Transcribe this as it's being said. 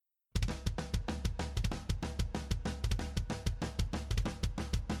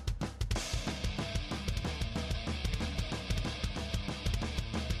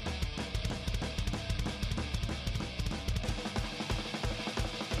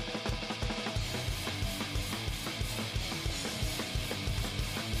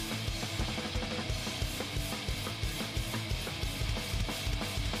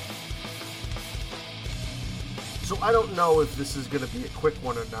So I don't know if this is going to be a quick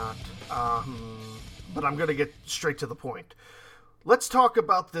one or not, but I'm going to get straight to the point. Let's talk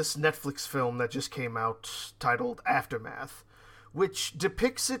about this Netflix film that just came out titled Aftermath, which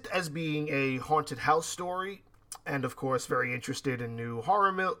depicts it as being a haunted house story, and of course very interested in new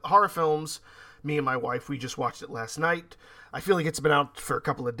horror films. Me and my wife, we just watched it last night. I feel like it's been out for a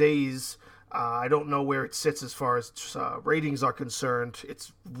couple of days. I don't know where it sits as far as ratings are concerned.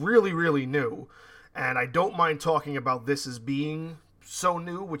 It's really, really new. And I don't mind talking about this as being so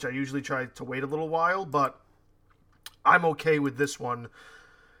new, which I usually try to wait a little while, but I'm okay with this one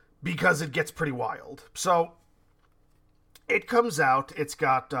because it gets pretty wild. So, it comes out, it's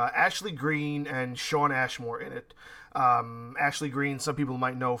got Ashley Greene and Shawn Ashmore in it. Ashley Greene, some people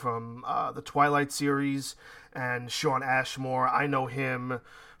might know from the Twilight series, and Shawn Ashmore, I know him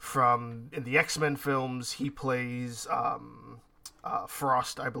from, in the X-Men films, he plays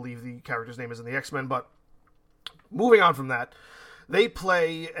Frost, I believe the character's name is in the X-Men, but moving on from that, they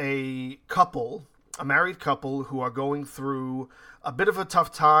play a married couple who are going through a bit of a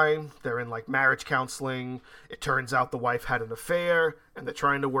tough time. They're in like marriage counseling. It turns out the wife had an affair and they're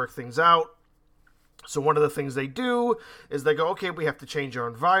trying to work things out. So one of the things they do is they go, okay, we have to change our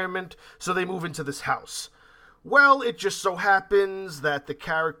environment. So they move into this house. Well, it just so happens that the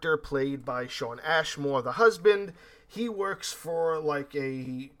character played by Shawn Ashmore, the husband, he works for like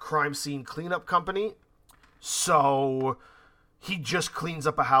a crime scene cleanup company. So he just cleans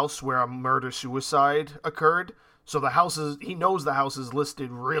up a house where a murder-suicide occurred. So he knows the house is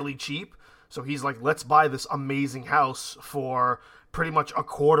listed really cheap. So he's like, let's buy this amazing house for pretty much a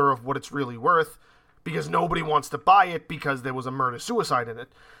quarter of what it's really worth, because nobody wants to buy it because there was a murder-suicide in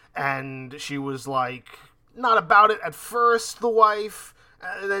it. And she was like, not about it at first, the wife,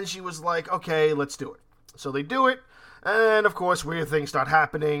 and then she was like, okay, let's do it. So they do it, and of course weird things start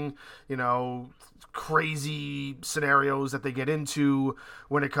happening, crazy scenarios that they get into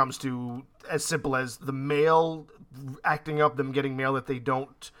when it comes to as simple as the mail acting up, them getting mail that they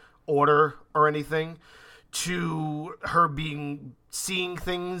don't order or anything, to her seeing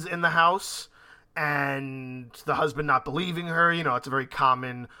things in the house and the husband not believing her. It's a very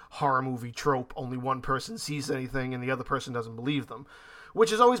common horror movie trope. Only one person sees anything and the other person doesn't believe them, which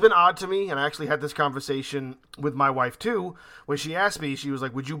has always been odd to me. And I actually had this conversation with my wife too, when she asked me, she was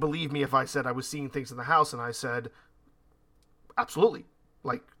like, would you believe me if I said I was seeing things in the house? And I said, absolutely.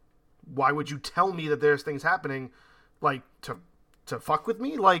 Like, why would you tell me that there's things happening, like, to fuck with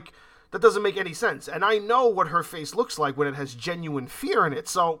me? Like, that doesn't make any sense. And I know what her face looks like when it has genuine fear in it,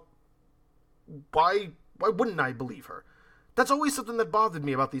 so why wouldn't I believe her? That's always something that bothered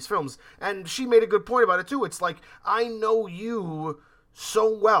me about these films. And she made a good point about it too. It's like, I know you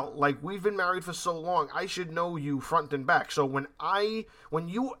so well. Like, we've been married for so long. I should know you front and back. So when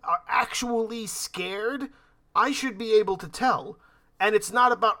you are actually scared, I should be able to tell. And it's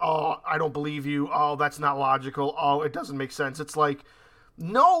not about, oh, I don't believe you. Oh, that's not logical. Oh, it doesn't make sense. It's like,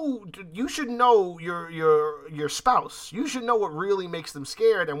 no, you should know your spouse. You should know what really makes them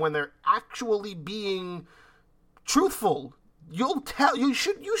scared, and when they're actually being truthful, you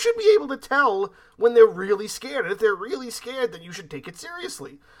should be able to tell when they're really scared. And if they're really scared, then you should take it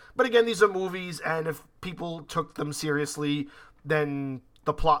seriously. But again, these are movies, and if people took them seriously, then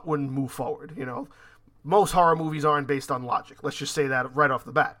the plot wouldn't move forward. Most horror movies aren't based on logic. Let's just say that right off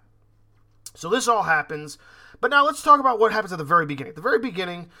the bat. So this all happens. But now let's talk about what happens at the very beginning. At the very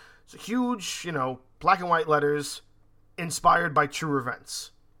beginning, it's a huge, black and white letters, inspired by true events.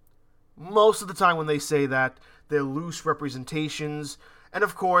 Most of the time when they say that, they're loose representations. And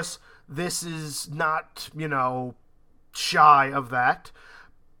of course, this is not, shy of that.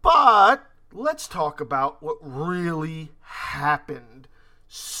 But let's talk about what really happened.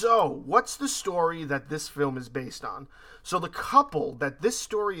 So, what's the story that this film is based on? So, the couple that this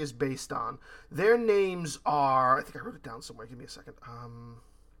story is based on, their names are, I think I wrote it down somewhere, give me a second.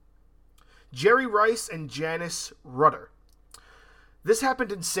 Jerry Rice and Janice Rudder. This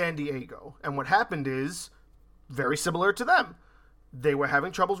happened in San Diego, and what happened is very similar to them. They were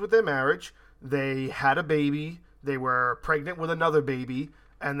having troubles with their marriage, they had a baby, they were pregnant with another baby,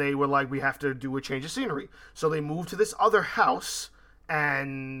 and they were like, we have to do a change of scenery. So, they moved to this other house,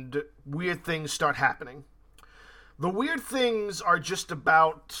 and weird things start happening. The weird things are just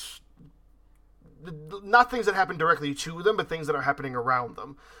about, not things that happen directly to them, but things that are happening around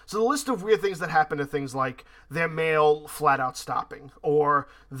them. So the list of weird things that happen are things like their mail flat out stopping, or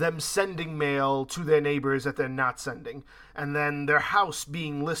them sending mail to their neighbors that they're not sending, and then their house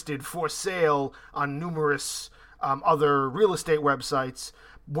being listed for sale on numerous other real estate websites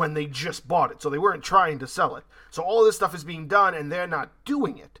when they just bought it. So they weren't trying to sell it. So all this stuff is being done, and they're not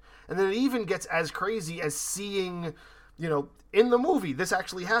doing it. And then it even gets as crazy as seeing, in the movie, this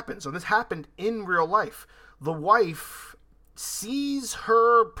actually happened. So this happened in real life. The wife sees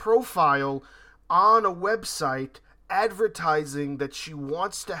her profile on a website advertising that she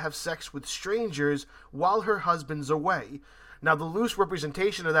wants to have sex with strangers while her husband's away. Now, the loose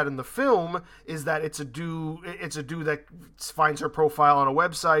representation of that in the film is that it's a dude that finds her profile on a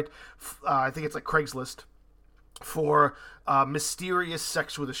website, I think it's like Craigslist, for mysterious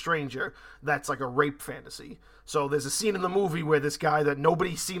sex with a stranger. That's like a rape fantasy. So there's a scene in the movie where this guy that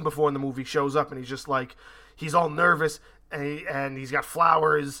nobody's seen before in the movie shows up, and he's just like, he's all nervous, and he's got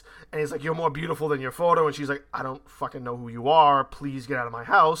flowers, and he's like, "You're more beautiful than your photo," and she's like, "I don't fucking know who you are, please get out of my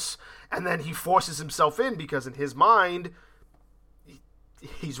house." And then he forces himself in because in his mind,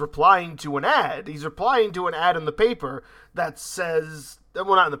 he's replying to an ad. He's replying to an ad in the paper that says,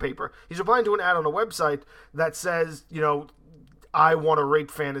 well, not in the paper. He's replying to an ad on a website that says, "I want a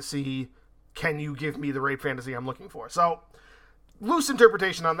rape fantasy. Can you give me the rape fantasy I'm looking for?" So, loose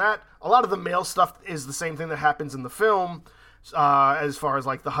interpretation on that. A lot of the mail stuff is the same thing that happens in the film, as far as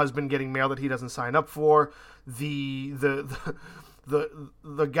like the husband getting mail that he doesn't sign up for. The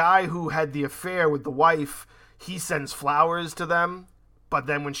guy who had the affair with the wife, he sends flowers to them. But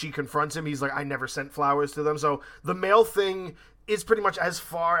then when she confronts him, he's like, "I never sent flowers to them." So the mail thing is pretty much as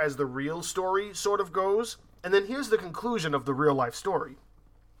far as the real story sort of goes. And then here's the conclusion of the real life story.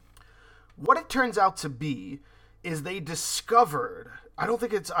 What it turns out to be is they discovered, I don't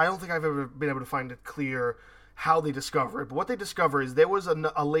think I've ever been able to find it clear how they discover it, but what they discover is there was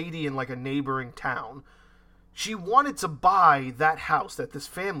a lady in like a neighboring town. She wanted to buy that house that this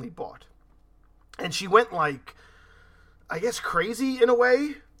family bought. And she went like, I guess, crazy in a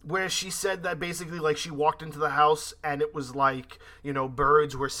way, where she said that basically like she walked into the house and it was like,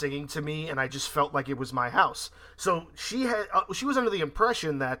 birds were singing to me and I just felt like it was my house. So she was under the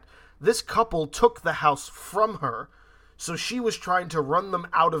impression that this couple took the house from her, so she was trying to run them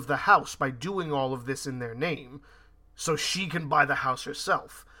out of the house by doing all of this in their name, so she can buy the house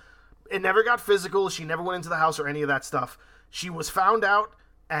herself. It never got physical. She never went into the house or any of that stuff. She was found out,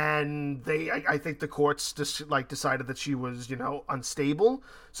 and I think the courts just decided that she was, unstable,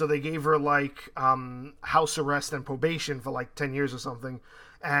 so they gave her house arrest and probation for 10 years or something.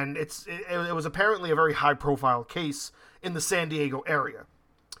 And it was apparently a very high profile case in the San Diego area.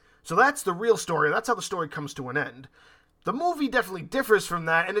 So that's the real story. That's how the story comes to an end. The movie definitely differs from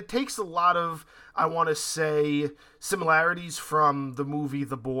that, and it takes a lot of, I want to say, similarities from the movie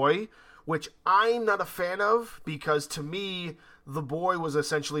The Boy, which I'm not a fan of, because to me, The Boy was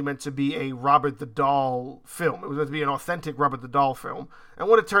essentially meant to be a Robert the Doll film. It was meant to be an authentic Robert the Doll film. And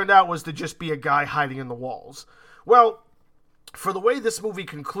what it turned out was to just be a guy hiding in the walls. Well, for the way this movie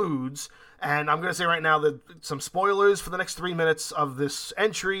concludes, and I'm going to say right now that some spoilers for the next 3 minutes of this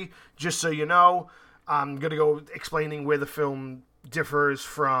entry, just so you know, I'm going to go explaining where the film differs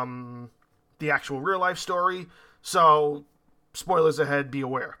from the actual real-life story. So, spoilers ahead, be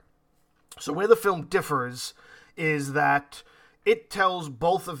aware. So where the film differs is that it tells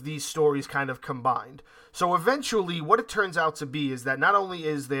both of these stories kind of combined. So eventually, what it turns out to be is that not only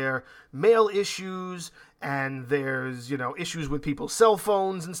is there mail issues, and there's, issues with people's cell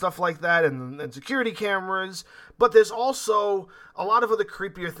phones and stuff like that, and security cameras, but there's also a lot of other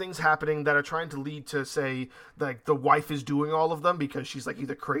creepier things happening that are trying to lead to, say, the wife is doing all of them because she's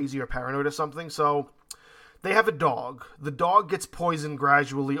either crazy or paranoid or something. So they have a dog. The dog gets poisoned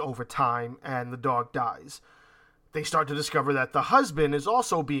gradually over time, and the dog dies. They start to discover that the husband is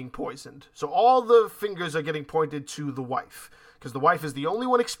also being poisoned. So all the fingers are getting pointed to the wife, because the wife is the only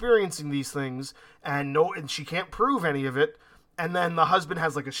one experiencing these things, and she can't prove any of it. And then the husband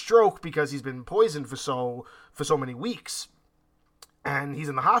has a stroke because he's been poisoned for so many weeks, and he's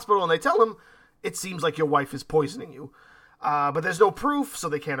in the hospital. And they tell him, "It seems like your wife is poisoning you," but there's no proof, so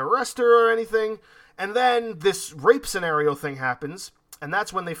they can't arrest her or anything. And then this rape scenario thing happens. And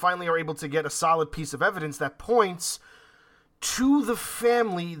that's when they finally are able to get a solid piece of evidence that points to the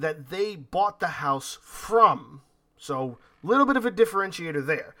family that they bought the house from. So, a little bit of a differentiator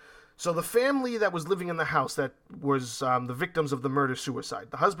there. So, the family that was living in the house that was the victims of the murder-suicide.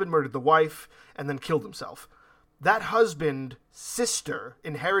 The husband murdered the wife and then killed himself. That husband's sister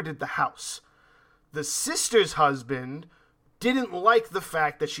inherited the house. The sister's husband didn't like the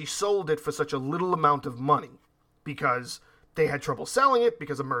fact that she sold it for such a little amount of money, because they had trouble selling it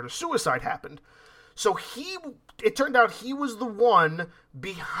because a murder-suicide happened. So it turned out he was the one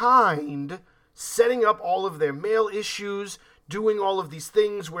behind setting up all of their mail issues, doing all of these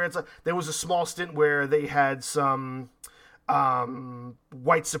things where there was a small stint where they had some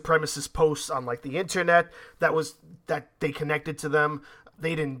white supremacist posts on the internet that they connected to them.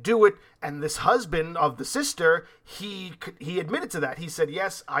 they didn't do it. And this husband of the sister, he admitted to that. He said,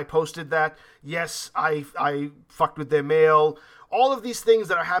 yes, I posted that. Yes, I fucked with their mail. All of these things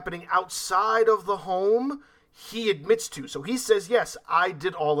that are happening outside of the home, he admits to. So he says, yes, I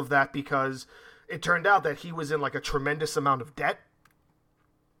did all of that because it turned out that he was in like a tremendous amount of debt.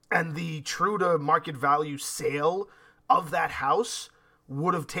 And the true to market value sale of that house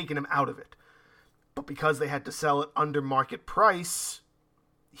would have taken him out of it. But because they had to sell it under market price,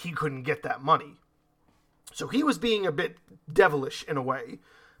 he couldn't get that money. So he was being a bit devilish in a way.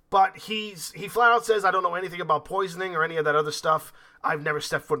 But he flat out says, I don't know anything about poisoning or any of that other stuff. I've never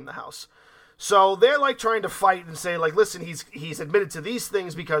stepped foot in the house. So they're like trying to fight and say, like, listen, he's admitted to these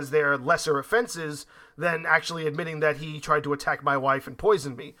things because they're lesser offenses than actually admitting that he tried to attack my wife and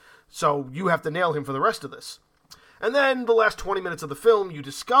poison me. So you have to nail him for the rest of this. And then the last 20 minutes of the film, you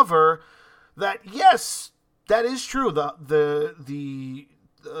discover that, yes, that is true. The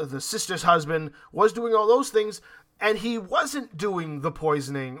sister's husband was doing all those things, and he wasn't doing the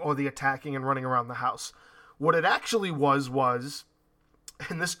poisoning or the attacking and running around the house. What it actually was,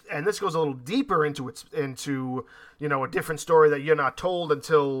 and this goes a little deeper into a different story that you're not told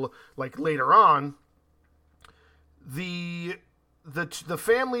until like later on. The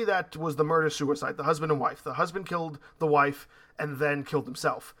family that was the murder-suicide, the husband and wife. The husband killed the wife and then killed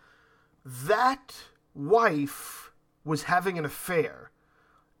himself. That wife was having an affair,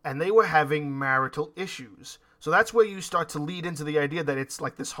 and they were having marital issues. So that's where you start to lead into the idea that it's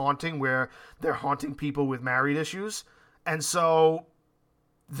like this haunting where they're haunting people with married issues. And so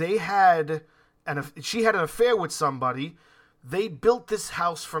she had an affair with somebody. They built this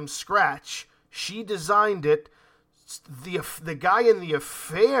house from scratch. She designed it. The guy in the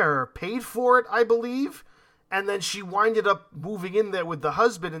affair paid for it, I believe. And then she winded up moving in there with the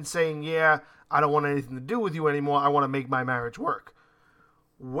husband and saying, yeah, I don't want anything to do with you anymore. I want to make my marriage work.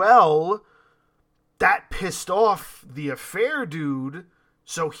 Well, that pissed off the affair dude,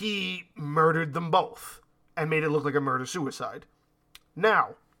 so he murdered them both and made it look like a murder-suicide.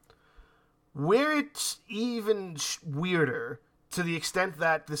 Now, where it's even weirder, to the extent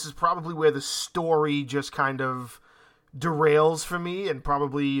that this is probably where the story just kind of derails for me, and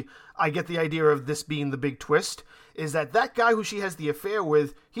probably I get the idea of this being the big twist, is that guy who she has the affair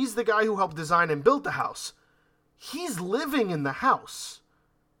with, he's the guy who helped design and build the house. He's living in the house.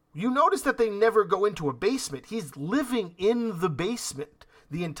 You notice that they never go into a basement. He's living in the basement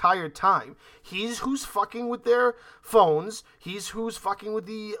the entire time. He's who's fucking with their phones. He's who's fucking with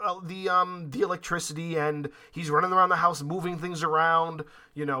the electricity, and he's running around the house moving things around.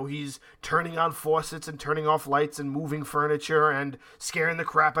 You know, he's turning on faucets and turning off lights and moving furniture and scaring the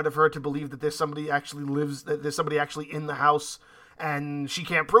crap out of her to believe that there's somebody actually in the house. And she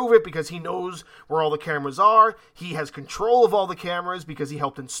can't prove it because he knows where all the cameras are. He has control of all the cameras because he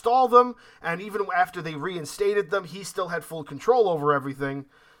helped install them. And even after they reinstated them, he still had full control over everything.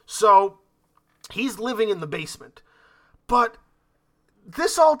 So he's living in the basement. But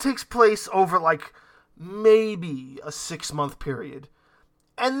this all takes place over like maybe a 6-month period.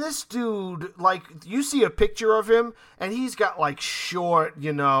 And this dude, like, you see a picture of him and he's got like short,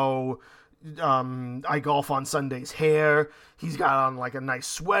 I golf on Sundays hair. He's got on like a nice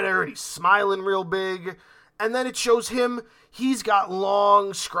sweater and he's smiling real big. And then it shows him, he's got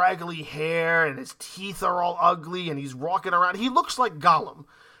long scraggly hair and his teeth are all ugly and he's walking around. He looks like Gollum.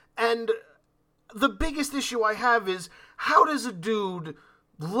 And the biggest issue I have is, how does a dude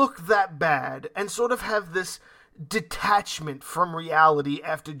look that bad and sort of have this detachment from reality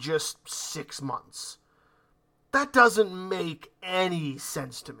after just 6 months? That doesn't make any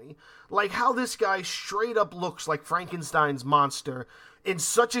sense to me. Like, how this guy straight up looks like Frankenstein's monster in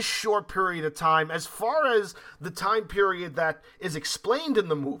such a short period of time, as far as the time period that is explained in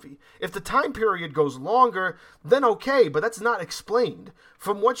the movie. If the time period goes longer, then okay, but that's not explained.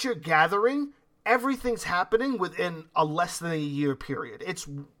 From what you're gathering, everything's happening within a less than a year period. It's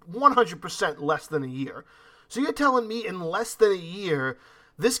 100% less than a year. So you're telling me in less than a year,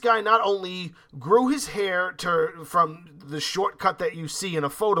 this guy not only grew his hair from the shortcut that you see in a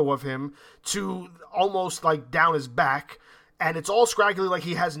photo of him to almost like down his back, and it's all scraggly like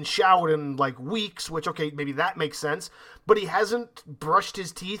he hasn't showered in like weeks, which, okay, maybe that makes sense, but he hasn't brushed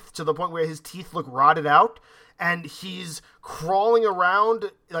his teeth to the point where his teeth look rotted out, and he's crawling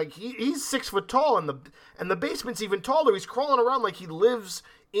around like he's 6 foot tall, and the basement's even taller. He's crawling around like he lives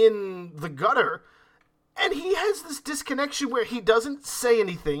in the gutter. And he has this disconnection where he doesn't say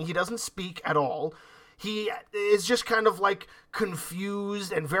anything. He doesn't speak at all. He is just kind of like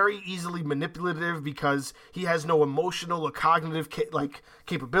confused and very easily manipulative because he has no emotional or cognitive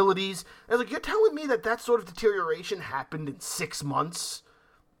capabilities. And I was like, you're telling me that sort of deterioration happened in 6 months?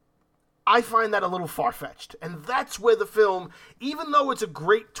 I find that a little far-fetched. And that's where the film, even though it's a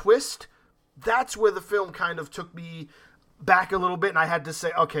great twist, that's where the film kind of took me back a little bit, and I had to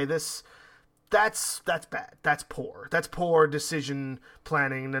say, okay, that's bad. That's poor. That's poor decision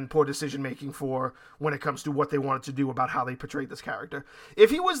planning and poor decision making for when it comes to what they wanted to do about how they portrayed this character. If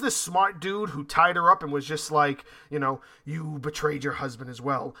he was this smart dude who tied her up and was just like, you betrayed your husband as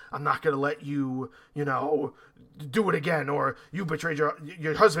well, I'm not going to let you, do it again, or you betrayed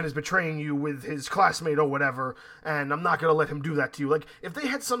your husband is betraying you with his classmate or whatever, and I'm not going to let him do that to you. Like, if they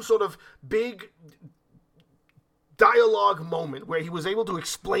had some sort of big dialogue moment where he was able to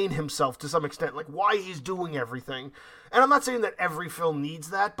explain himself to some extent, like why he's doing everything. And I'm not saying that every film needs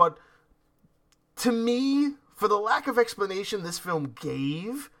that, but to me, for the lack of explanation this film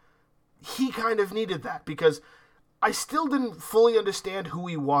gave, he kind of needed that, because I still didn't fully understand who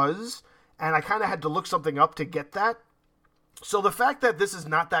he was, and I kind of had to look something up to get that. So the fact that this is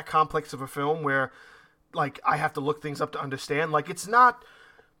not that complex of a film where, like, I have to look things up to understand, like, it's not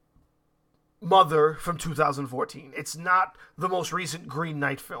Mother from 2014. It's not the most recent Green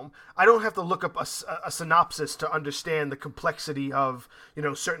Knight film. I don't have to look up a synopsis to understand the complexity of,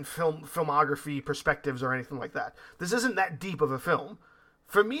 certain filmography perspectives or anything like that. This isn't that deep of a film.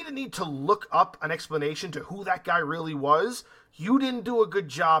 For me to need to look up an explanation to who that guy really was, you didn't do a good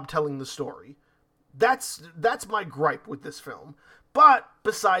job telling the story. That's my gripe with this film. But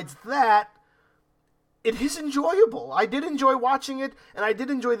besides that, it is enjoyable. I did enjoy watching it, and I did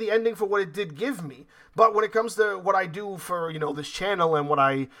enjoy the ending for what it did give me. But when it comes to what I do for, this channel and what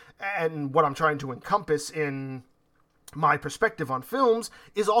I'm trying to encompass in my perspective on films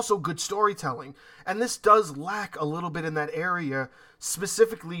is also good storytelling. And this does lack a little bit in that area,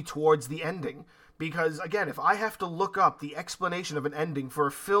 specifically towards the ending. Because, again, if I have to look up the explanation of an ending for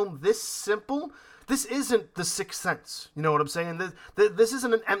a film this simple, this isn't The Sixth Sense. You know what I'm saying? This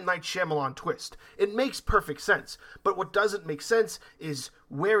isn't an M. Night Shyamalan twist. It makes perfect sense. But what doesn't make sense is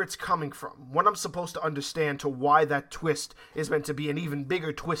where it's coming from. What I'm supposed to understand to why that twist is meant to be an even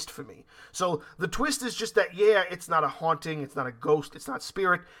bigger twist for me. So the twist is just that, yeah, it's not a haunting, it's not a ghost, it's not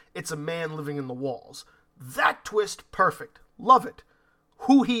spirit, it's a man living in the walls. That twist, perfect. Love it.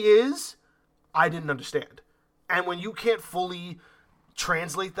 Who he is, I didn't understand. And when you can't fully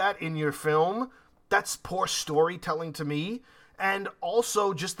translate that in your film, that's poor storytelling to me. And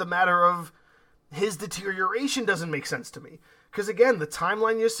also just the matter of his deterioration doesn't make sense to me. Because again, the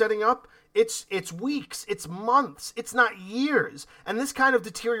timeline you're setting up, it's weeks, it's months, it's not years. And this kind of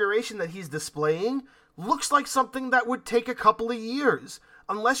deterioration that he's displaying looks like something that would take a couple of years.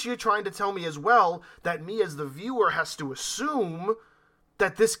 Unless you're trying to tell me as well that me as the viewer has to assume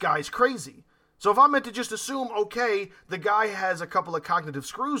that this guy's crazy. So if I'm meant to just assume, okay, the guy has a couple of cognitive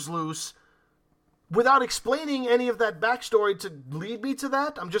screws loose, without explaining any of that backstory to lead me to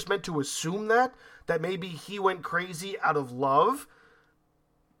that, I'm just meant to assume that maybe he went crazy out of love,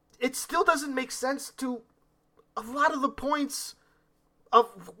 it still doesn't make sense to a lot of the points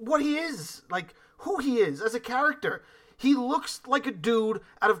of what he is, like who he is as a character. He looks like a dude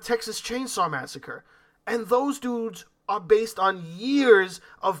out of Texas Chainsaw Massacre, and those dudes are based on years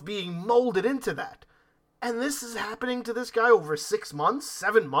of being molded into that. And this is happening to this guy over 6 months,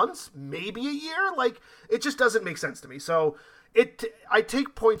 7 months, maybe a year? Like, it just doesn't make sense to me. So, I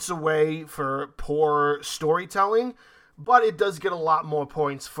take points away for poor storytelling, but it does get a lot more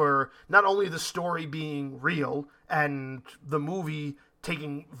points for not only the story being real and the movie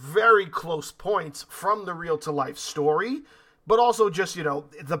taking very close points from the real-to-life story, but also just,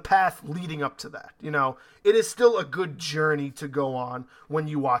 the path leading up to that. It is still a good journey to go on when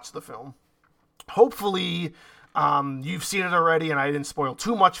you watch the film. Hopefully, you've seen it already and I didn't spoil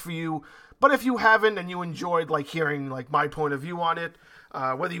too much for you. But if you haven't and you enjoyed hearing my point of view on it,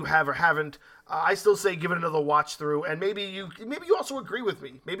 whether you have or haven't, I still say give it another watch through. And maybe you also agree with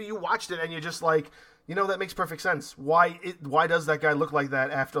me. Maybe you watched it and you're just like, that makes perfect sense. Why does that guy look like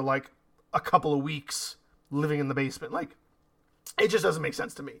that after a couple of weeks living in the basement? It just doesn't make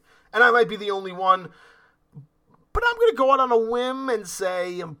sense to me. And I might be the only one. But I'm going to go out on a whim and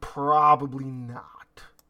say probably not.